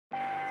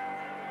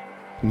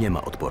Nie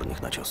ma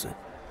odpornych na ciosy.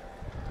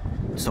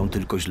 Są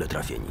tylko źle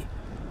trafieni.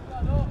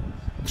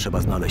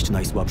 Trzeba znaleźć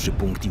najsłabszy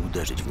punkt i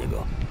uderzyć w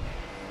niego.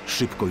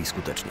 Szybko i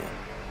skutecznie.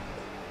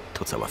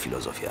 To cała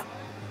filozofia.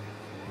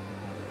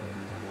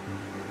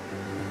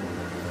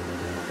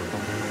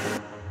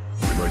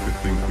 We like to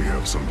think we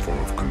have some form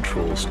of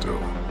control still,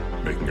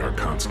 making our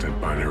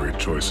constant binary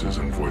choices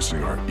and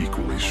voicing our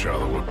equally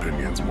shallow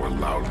opinions more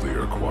loudly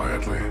or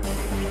quietly.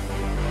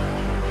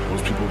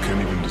 Most people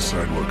can't even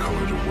decide what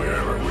color to wear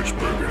or which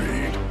burger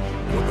to eat.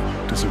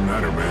 What does it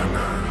matter, man?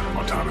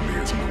 Autonomy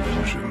is an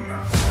illusion.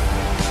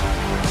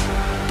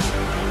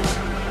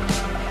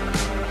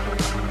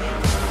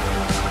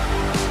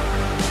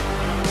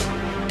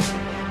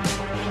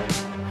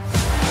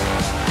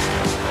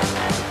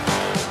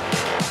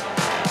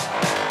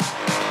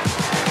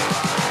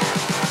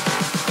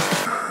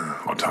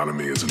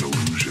 Autonomy is an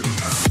illusion.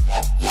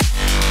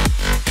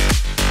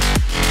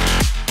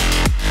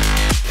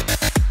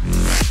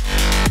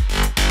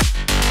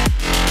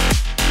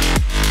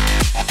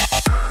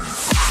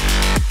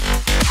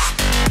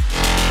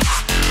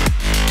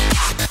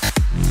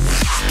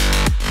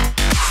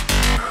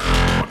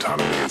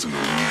 Autonomy is an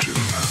illusion.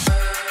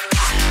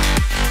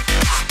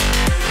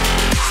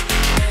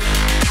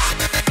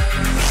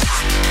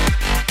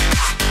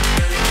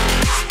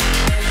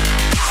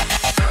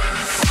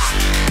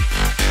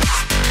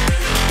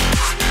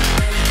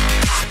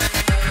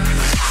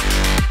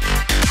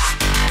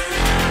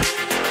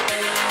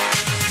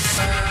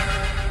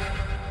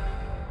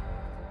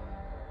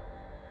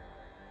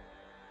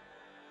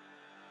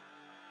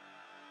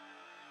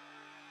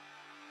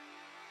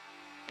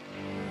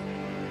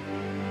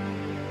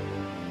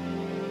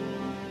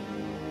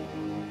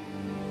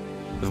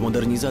 W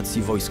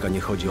modernizacji wojska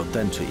nie chodzi o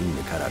ten czy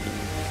inny karabin.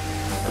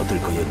 To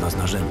tylko jedno z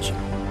narzędzi.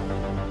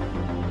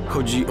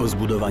 Chodzi o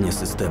zbudowanie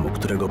systemu,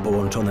 którego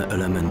połączone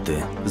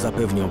elementy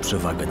zapewnią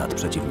przewagę nad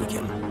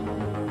przeciwnikiem.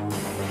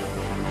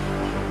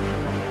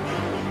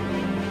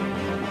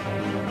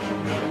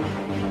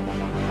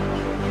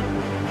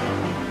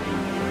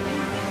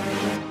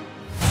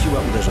 Siła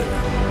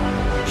uderzenia,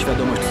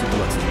 świadomość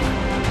sytuacyjna,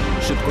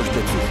 szybkość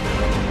decyzji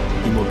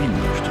i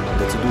mobilność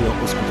decydują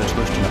o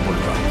skuteczności na polu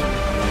walki.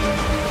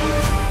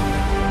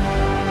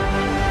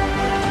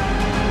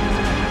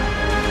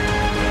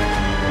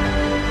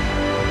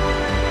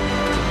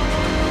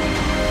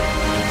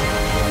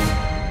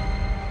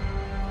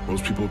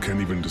 Most people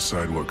can't even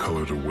decide what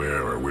color to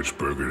wear or which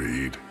burger to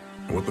eat.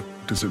 What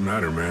does it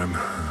matter, man?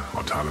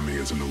 Autonomy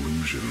is an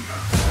illusion.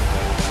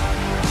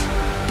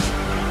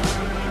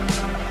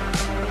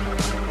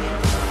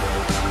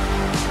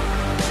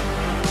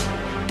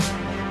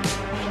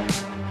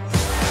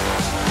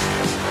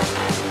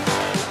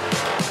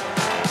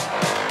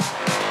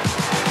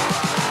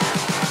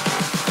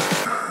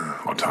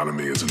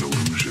 Autonomy is an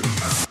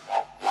illusion.